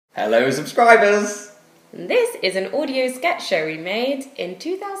Hello subscribers! This is an audio sketch show we made in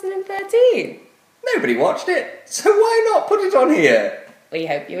 2013. Nobody watched it, so why not put it on here? We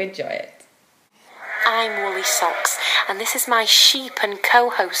hope you enjoy it. I'm Woolly Socks, and this is my sheep and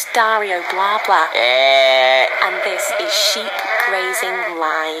co-host Dario Blah Blah. And this is Sheep Grazing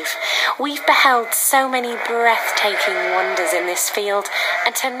Live. We've beheld so many breathtaking wonders in this field,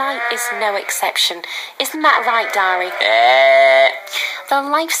 and tonight is no exception. Isn't that right, Dari? The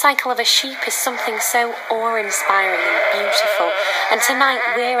life cycle of a sheep is something so awe-inspiring and beautiful, and tonight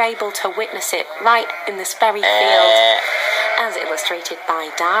we're able to witness it right in this very field. As illustrated by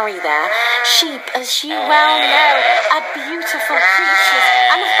Dari there, sheep, as you well know, are beautiful creatures,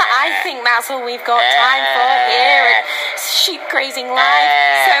 and I think that's all we've got time for here at Sheep Grazing Live.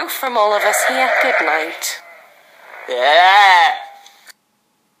 So from all of us here, good night.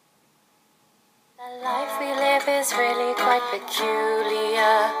 The life we live is really quite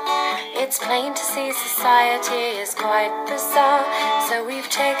peculiar. It's plain to see society is quite bizarre. So we've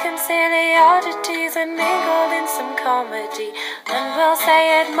taken silly oddities and mingled in some comedy. And we'll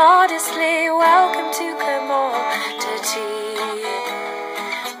say it modestly, welcome to Com-oddity.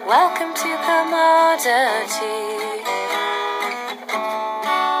 Welcome to Com-oddity.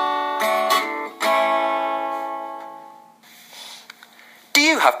 Do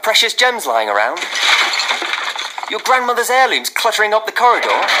you have precious gems lying around? Your grandmother's heirlooms cluttering up the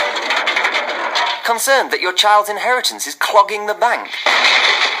corridor? Concerned that your child's inheritance is clogging the bank?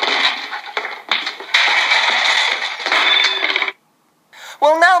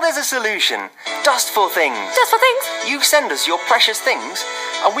 Well, now there's a solution. Dust for things. Just for things? You send us your precious things,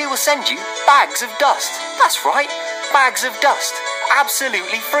 and we will send you bags of dust. That's right, bags of dust.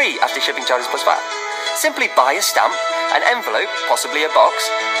 Absolutely free after shipping charges plus VAT. Simply buy a stamp, an envelope, possibly a box,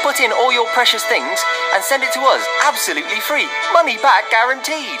 put in all your precious things, and send it to us absolutely free. Money back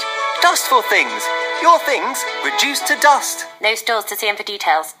guaranteed. Dust for things. Your things reduced to dust. No stores to see in for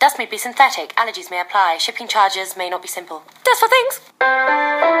details. Dust may be synthetic. Allergies may apply. Shipping charges may not be simple. Dust for things.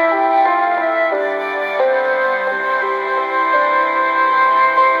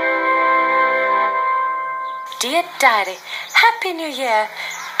 Dear Diary, Happy New Year.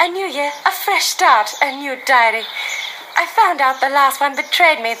 A new year, a fresh start, a new diary. I found out the last one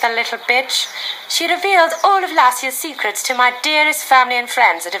betrayed me, the little bitch. She revealed all of last year's secrets to my dearest family and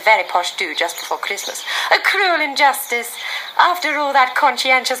friends at a very posh do just before Christmas. A cruel injustice. After all that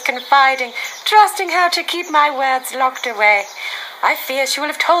conscientious confiding, trusting her to keep my words locked away. I fear she will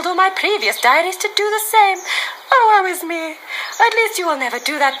have told all my previous diaries to do the same. Oh, woe is me. At least you will never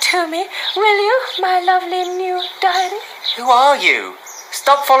do that to me, will you, my lovely new diary? Who are you?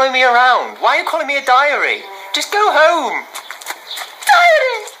 Stop following me around. Why are you calling me a diary? Just go home.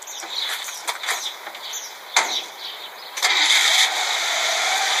 Diary!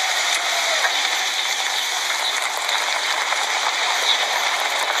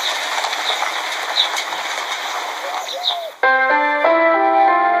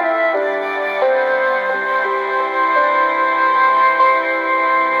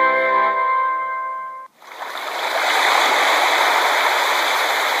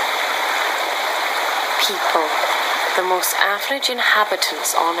 People, the most average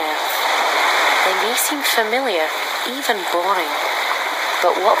inhabitants on Earth. They may seem familiar, even boring,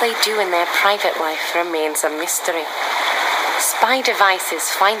 but what they do in their private life remains a mystery. Spy devices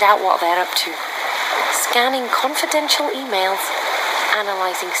find out what they're up to, scanning confidential emails,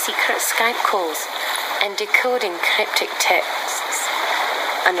 analysing secret Skype calls, and decoding cryptic texts,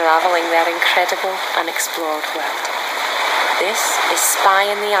 unravelling their incredible, unexplored world. This is Spy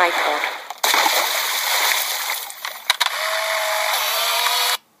in the iPod.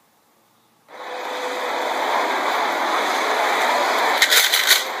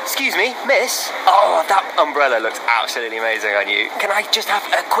 Excuse me, miss? Oh, that umbrella looks absolutely amazing on you. Can I just have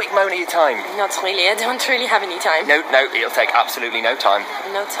a quick moment of your time? Not really, I don't really have any time. No, it'll take absolutely no time.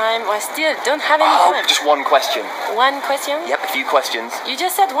 No time? I still don't have any time. Just one question. One question? Yep, a few questions. You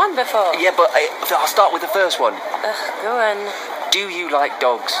just said one before. Yeah, but I'll start with the first one. Go on. Do you like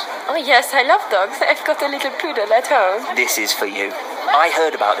dogs? Oh yes, I love dogs. I've got a little poodle at home. This is for you. I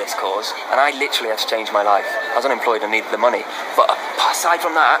heard about this cause, and I literally had to change my life. I was unemployed and needed the money. But aside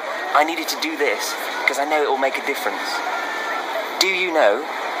from that, I needed to do this, because I know it will make a difference. Do you know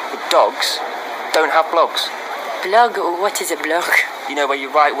that dogs don't have blogs? Blog? What is a blog? You know, where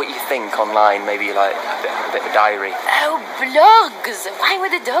you write what you think online, maybe like a bit of a diary. Oh, blogs! Why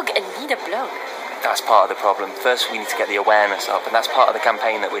would a dog need a blog? That's part of the problem. First, we need to get the awareness up, and that's part of the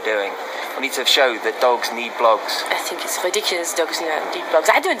campaign that we're doing. We need to show that dogs need blogs. I think it's ridiculous dogs need blogs.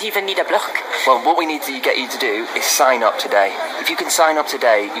 I don't even need a blog. Well, what we need to get you to do is sign up today. If you can sign up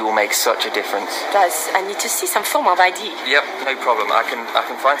today, you will make such a difference. Guys, I need to see some form of ID. Yep, no problem. I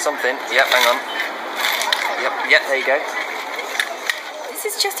can find something. Yep, hang on. Yep, there you go.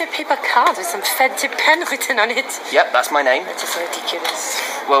 This is just a paper card with some fancy pen written on it. Yep, that's my name. That is ridiculous.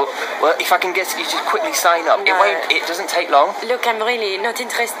 Well, if I can get you to quickly sign up, No. it doesn't take long. Look, I'm really not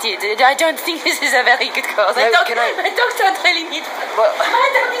interested. I don't think this is a very good cause. No, My dogs don't really need... Well, My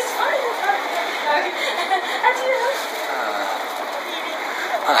dog is fine. Adieu.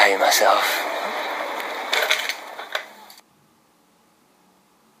 I hate myself.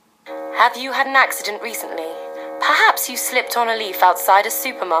 Have you had an accident recently? Perhaps you slipped on a leaf outside a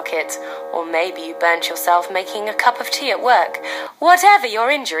supermarket, or maybe you burnt yourself making a cup of tea at work. Whatever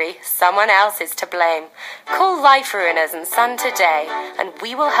your injury, someone else is to blame. Call Life Ruiners and Son today, and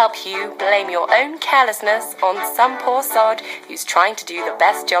we will help you blame your own carelessness on some poor sod who's trying to do the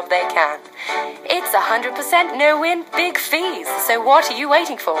best job they can. It's 100% no-win, big fees, so what are you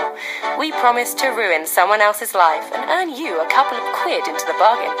waiting for? We promise to ruin someone else's life and earn you a couple of quid into the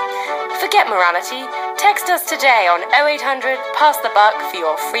bargain. Forget morality. Text us today on 0800 Pass the Buck for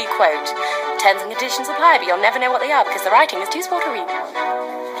your free quote. Terms and conditions apply, but you'll never know what they are because the writing is too small to read.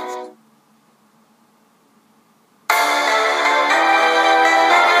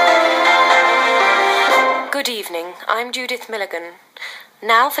 Good evening, I'm Judith Milligan.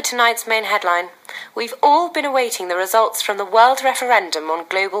 Now for tonight's main headline. We've all been awaiting the results from the World Referendum on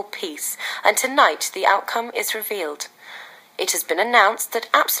Global Peace, and tonight the outcome is revealed. It has been announced that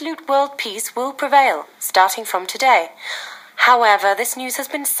absolute world peace will prevail, starting from today. However, this news has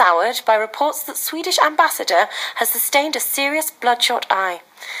been soured by reports that Swedish ambassador has sustained a serious bloodshot eye.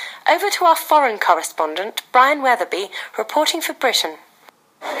 Over to our foreign correspondent, Brian Weatherby, reporting for Britain.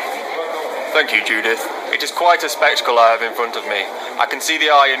 Thank you, Judith. It is quite a spectacle I have in front of me. I can see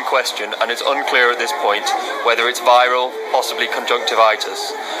the eye in question, and it's unclear at this point whether it's viral, possibly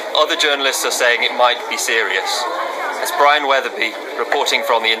conjunctivitis. Other journalists are saying it might be serious. It's Brian Weatherby, reporting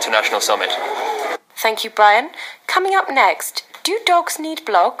from the International Summit. Thank you, Brian. Coming up next, do dogs need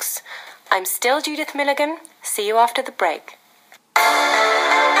blogs? I'm still Judith Milligan. See you after the break.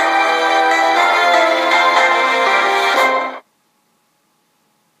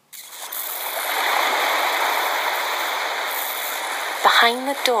 Behind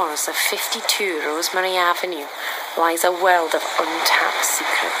the doors of 52 Rosemary Avenue lies a world of untapped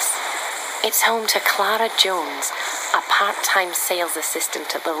secrets. It's home to Clara Jones, a part-time sales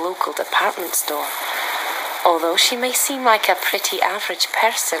assistant at the local department store. Although she may seem like a pretty average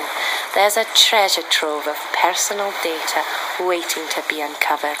person, there's a treasure trove of personal data waiting to be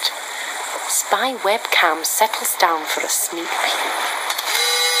uncovered. Spy webcam settles down for a sneak peek.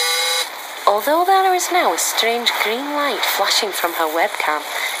 Although there is now a strange green light flashing from her webcam,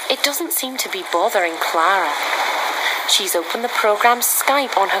 it doesn't seem to be bothering Clara. She's opened the program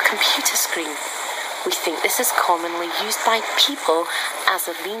Skype on her computer screen. We think this is commonly used by people as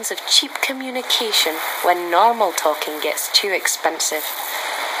a means of cheap communication when normal talking gets too expensive.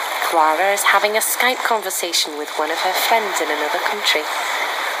 Clara is having a Skype conversation with one of her friends in another country.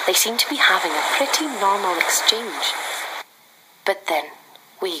 They seem to be having a pretty normal exchange. But then,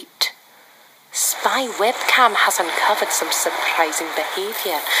 wait. Spy webcam has uncovered some surprising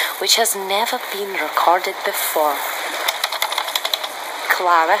behaviour which has never been recorded before.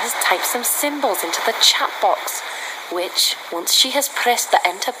 Clara has typed some symbols into the chat box, which, once she has pressed the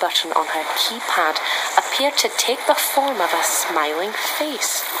enter button on her keypad, appear to take the form of a smiling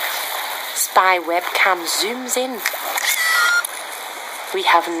face. Spy webcam zooms in. We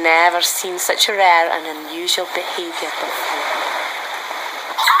have never seen such rare and unusual behaviour before.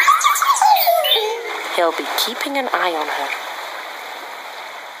 He'll be keeping an eye on her.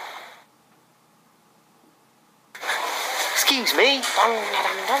 Excuse me?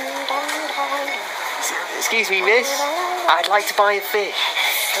 Excuse me, miss? I'd like to buy a fish.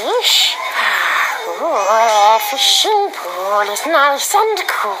 Fish? Oh, a fishing pool is nice and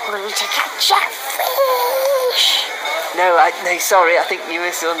cool to catch a fish. No, sorry, I think you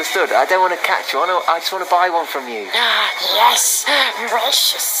misunderstood. I don't want to catch one, I just want to buy one from you. Yes,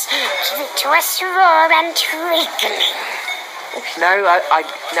 precious. Give it to us raw and twinkling. No, what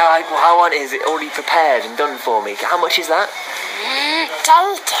I want is it already prepared and done for me. How much is that?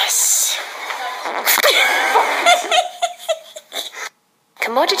 Deltas.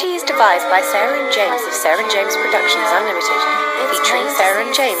 Com-oddity is devised by Sarah and James of Sarah and James Productions Unlimited, featuring Sarah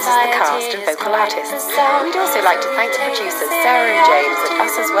and James as the cast and vocal artists. We'd also like to thank the producers Sarah and James at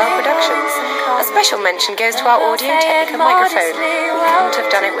Us As Well Productions. A special mention goes to our audio technica microphone. We couldn't have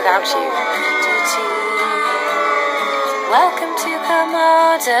done it without you. Welcome to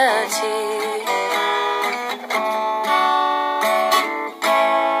Com-oddity.